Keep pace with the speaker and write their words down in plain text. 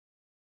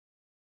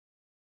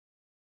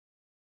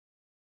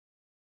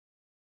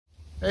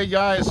Hey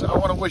guys, I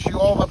want to wish you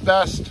all the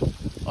best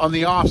on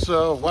the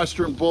OFSA,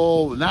 Western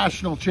Bowl, the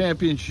National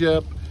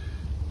Championship.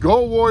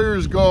 Go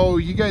Warriors, go.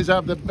 You guys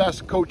have the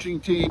best coaching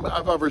team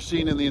I've ever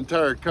seen in the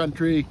entire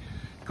country.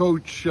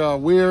 Coach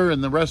Weir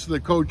and the rest of the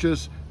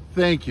coaches,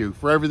 thank you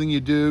for everything you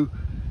do.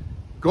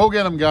 Go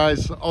get them,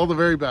 guys. All the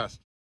very best.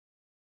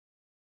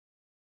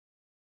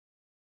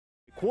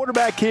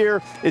 Quarterback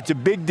here, it's a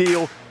big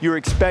deal. You're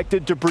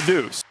expected to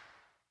produce.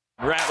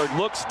 Rattler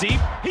looks deep.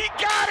 He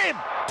got him!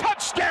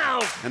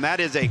 Touchdown! And that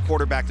is a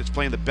quarterback that's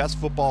playing the best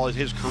football in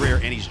his career,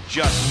 and he's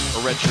just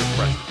a redshirt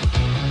freshman.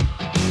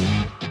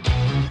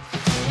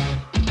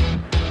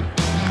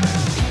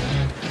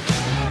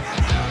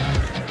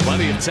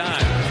 Plenty of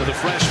time for the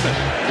freshman.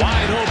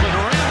 Wide open,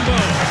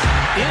 Rambo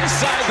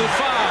inside the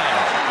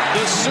 5.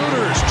 The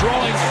Sooners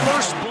drawing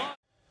first blood.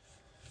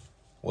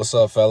 What's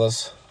up,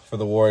 fellas? For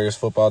the Warriors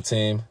football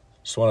team,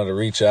 just wanted to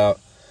reach out.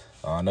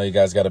 I know you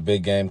guys got a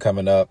big game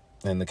coming up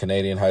in the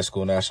Canadian High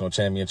School National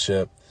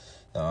Championship.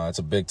 It's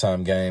a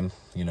big-time game.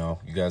 You know,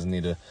 you guys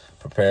need to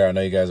prepare. I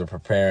know you guys are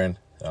preparing.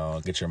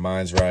 Get your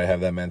minds right,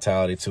 have that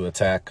mentality to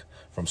attack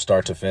from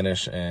start to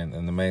finish, and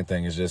the main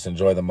thing is just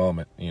enjoy the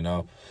moment, you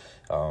know.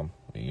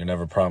 You're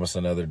never promised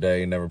another day.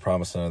 You're never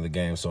promised another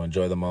game. So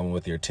enjoy the moment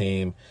with your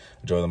team.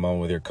 Enjoy the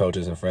moment with your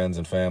coaches and friends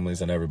and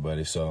families and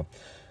everybody. So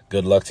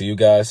good luck to you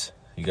guys.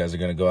 You guys are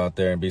going to go out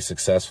there and be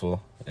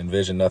successful.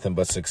 Envision nothing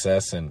but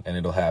success, and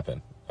it'll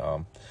happen.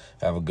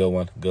 Have a good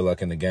one. Good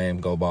luck in the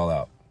game. Go ball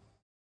out.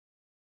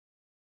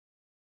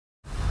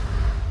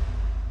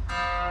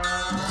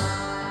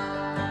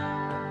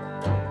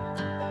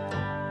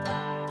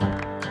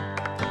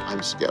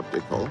 I'm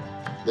skeptical.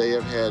 They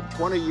have had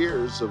 20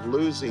 years of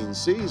losing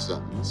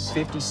seasons.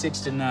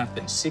 56-0,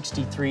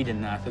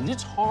 63-0.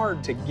 It's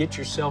hard to get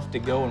yourself to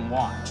go and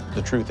watch.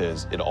 The truth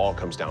is, it all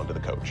comes down to the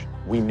coach.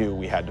 We knew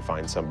we had to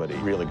find somebody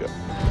really good.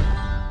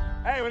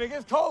 Hey, when it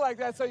gets cold like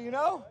that, so you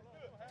know,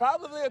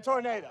 probably a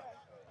tornado.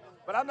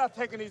 But I'm not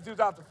taking these dudes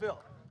off the field.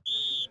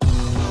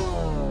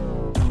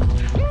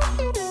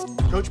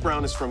 Coach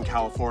Brown is from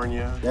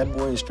California. That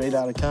boy is straight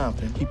out of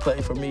Compton. He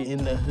played for me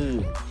in the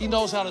hood. He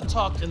knows how to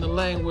talk in the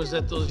language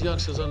that those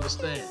youngsters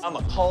understand. I'm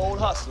a cold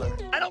hustler.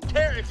 I don't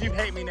care if you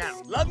hate me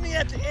now. Love me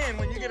at the end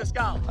when you get a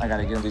scholarship. I got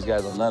to give these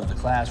guys a love the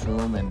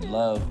classroom and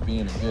love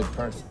being a good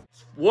person.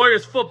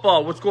 Warriors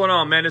football, what's going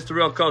on, man? It's the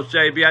real Coach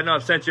JB. I know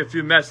I've sent you a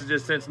few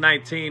messages since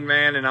 19,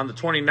 man, and on the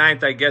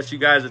 29th, I guess you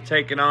guys are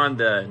taking on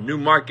the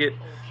Newmarket,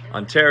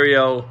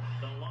 Ontario,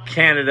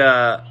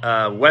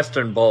 Canada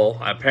Western Bowl.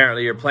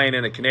 Apparently, you're playing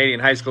in the Canadian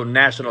High School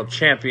National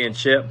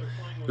Championship.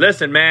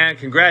 Listen, man,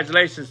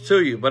 congratulations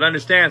to you, but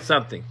understand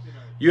something.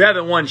 You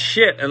haven't won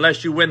shit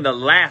unless you win the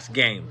last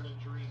game.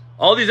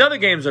 All these other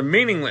games are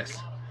meaningless.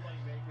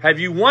 Have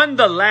you won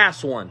the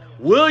last one?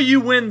 Will you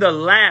win the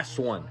last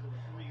one?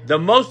 The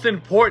most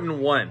important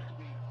one.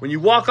 When you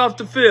walk off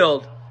the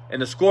field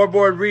and the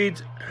scoreboard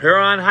reads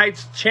Huron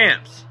Heights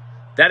champs,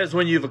 that is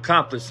when you've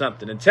accomplished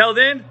something. Until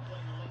then,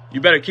 you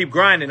better keep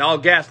grinding, all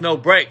gas, no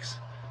brakes.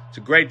 It's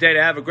a great day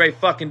to have a great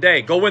fucking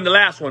day. Go win the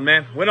last one,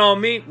 man. Win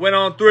on me, win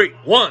on 3.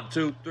 1,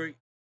 2, 3.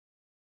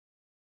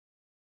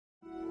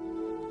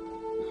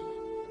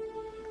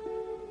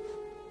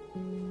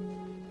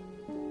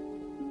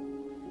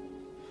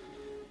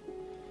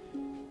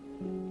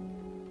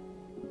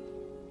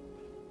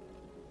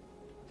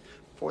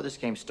 Before this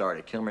game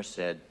started, Kilmer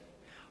said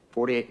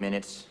 48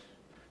 minutes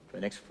for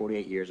the next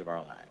 48 years of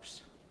our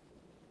lives.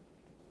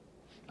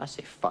 I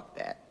say, fuck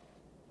that.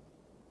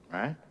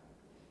 Right?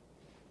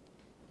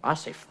 I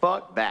say,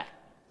 fuck that.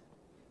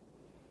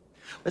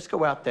 Let's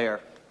go out there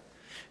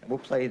and we'll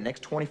play the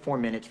next 24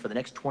 minutes for the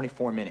next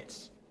 24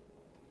 minutes.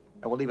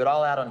 And we'll leave it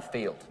all out on the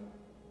field.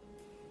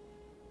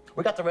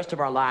 We got the rest of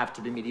our lives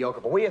to be mediocre,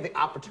 but we have the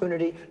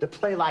opportunity to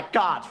play like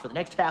gods for the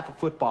next half of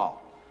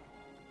football.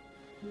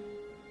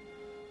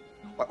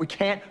 But we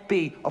can't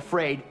be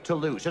afraid to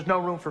lose. There's no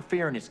room for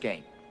fear in this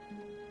game.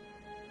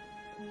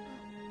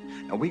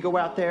 And we go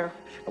out there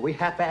and we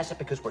half-ass it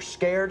because we're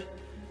scared.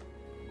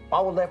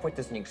 All we're left with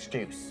is an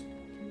excuse.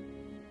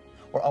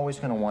 We're always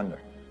going to wonder.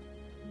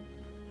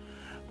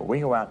 But we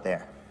go out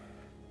there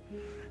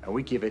and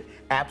we give it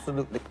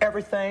absolutely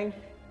everything.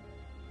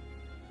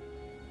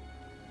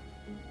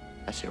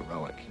 That's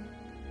heroic.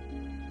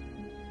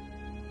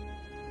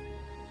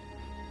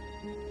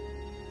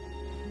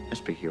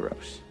 Let's be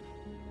heroes.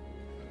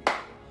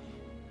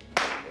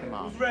 Come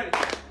on. Who's ready?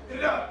 Get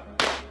it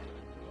up.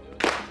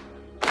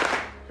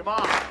 Come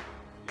on.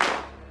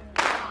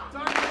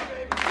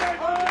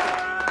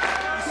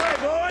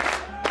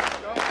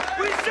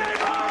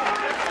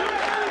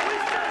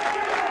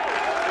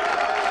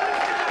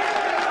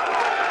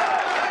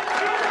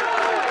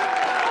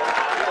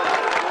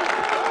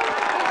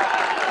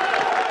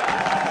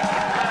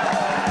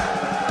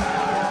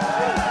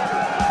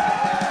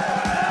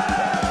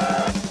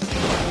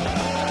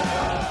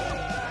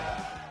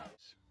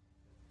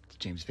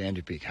 James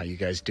Vanderbeek, how you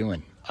guys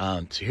doing?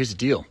 So here's the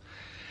deal.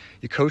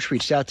 Your coach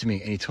reached out to me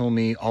and he told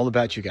me all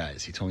about you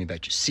guys. He told me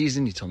about your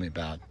season. He told me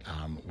about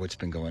what's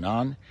been going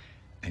on.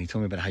 And he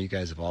told me about how you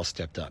guys have all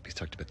stepped up. He's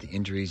talked about the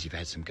injuries. You've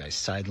had some guys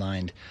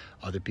sidelined.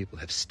 Other people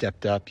have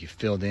stepped up. You've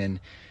filled in.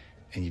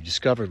 And you've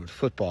discovered what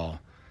football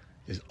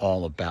is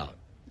all about.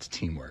 It's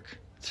teamwork.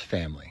 It's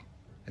family.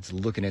 It's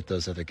looking at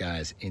those other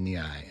guys in the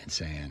eye and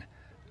saying,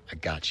 I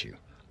got you.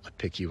 I'll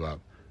pick you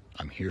up.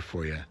 I'm here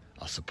for you.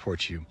 I'll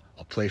support you.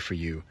 I'll play for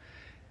you.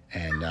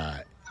 And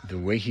the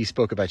way he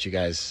spoke about you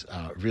guys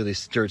really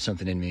stirred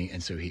something in me.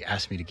 And so he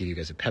asked me to give you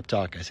guys a pep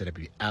talk. I said I'd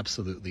be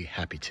absolutely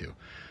happy to.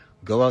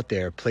 Go out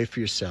there, play for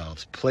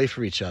yourselves, play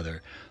for each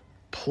other,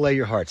 play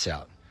your hearts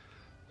out.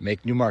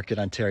 Make Newmarket,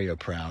 Ontario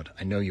proud.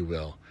 I know you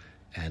will.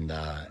 And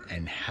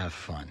have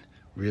fun.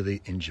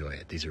 Really enjoy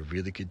it. These are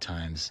really good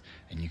times,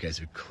 and you guys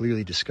have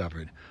clearly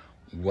discovered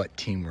what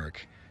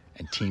teamwork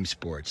and team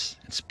sports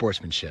and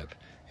sportsmanship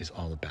is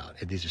all about.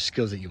 And these are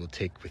skills that you will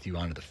take with you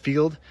onto the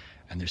field,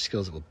 and they're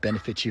skills that will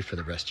benefit you for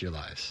the rest of your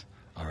lives.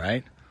 All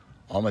right?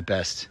 All my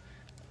best.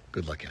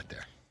 Good luck out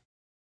there.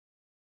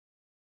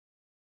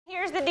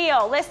 Here's the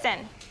deal.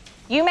 Listen,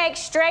 you make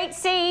straight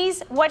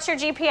C's. What's your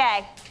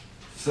GPA?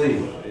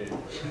 C.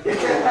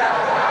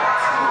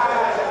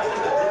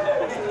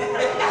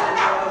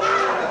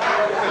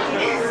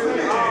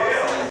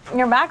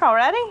 You're back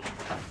already?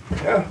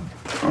 Yeah.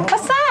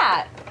 What's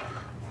that?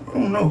 I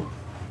don't know.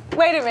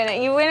 Wait a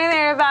minute. You went in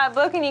there to buy a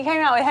book and you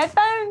came out with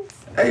headphones?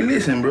 Hey,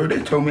 listen, bro.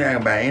 They told me I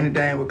can buy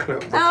anything with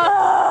clip.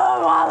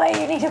 Oh, Wally,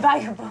 you need to buy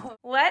your book.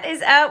 What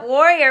is up,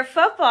 Warrior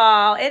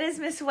Football? It is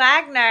Miss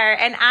Wagner,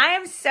 and I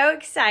am so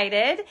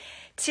excited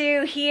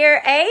to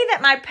hear, that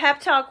my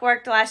pep talk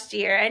worked last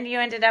year and you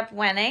ended up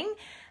winning.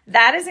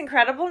 That is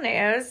incredible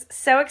news.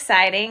 So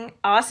exciting.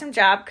 Awesome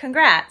job.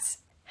 Congrats.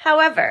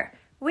 However,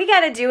 we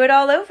got to do it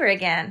all over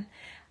again.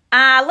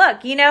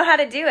 Look, you know how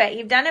to do it.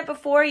 You've done it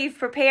before. You've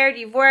prepared.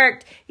 You've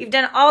worked. You've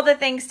done all the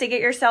things to get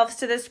yourselves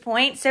to this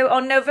point. So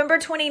on November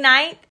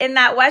 29th in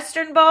that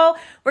Western Bowl,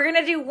 we're going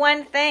to do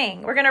one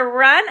thing. We're going to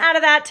run out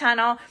of that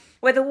tunnel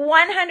with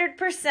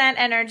 100%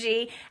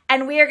 energy,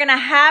 and we are going to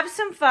have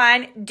some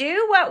fun,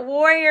 do what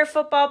Warrior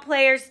football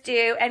players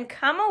do, and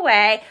come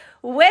away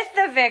with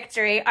the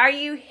victory. Are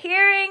you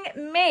hearing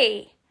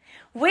me?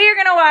 We are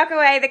going to walk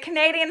away the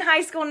Canadian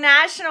High School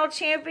National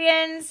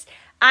Champions.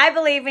 I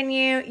believe in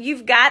you.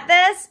 You've got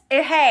this.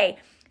 Hey,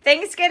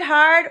 things get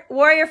hard.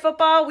 Warrior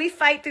football, we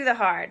fight through the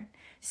hard.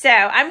 So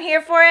I'm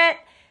here for it.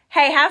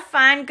 Hey, have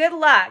fun. Good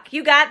luck.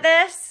 You got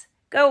this.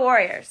 Go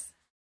Warriors.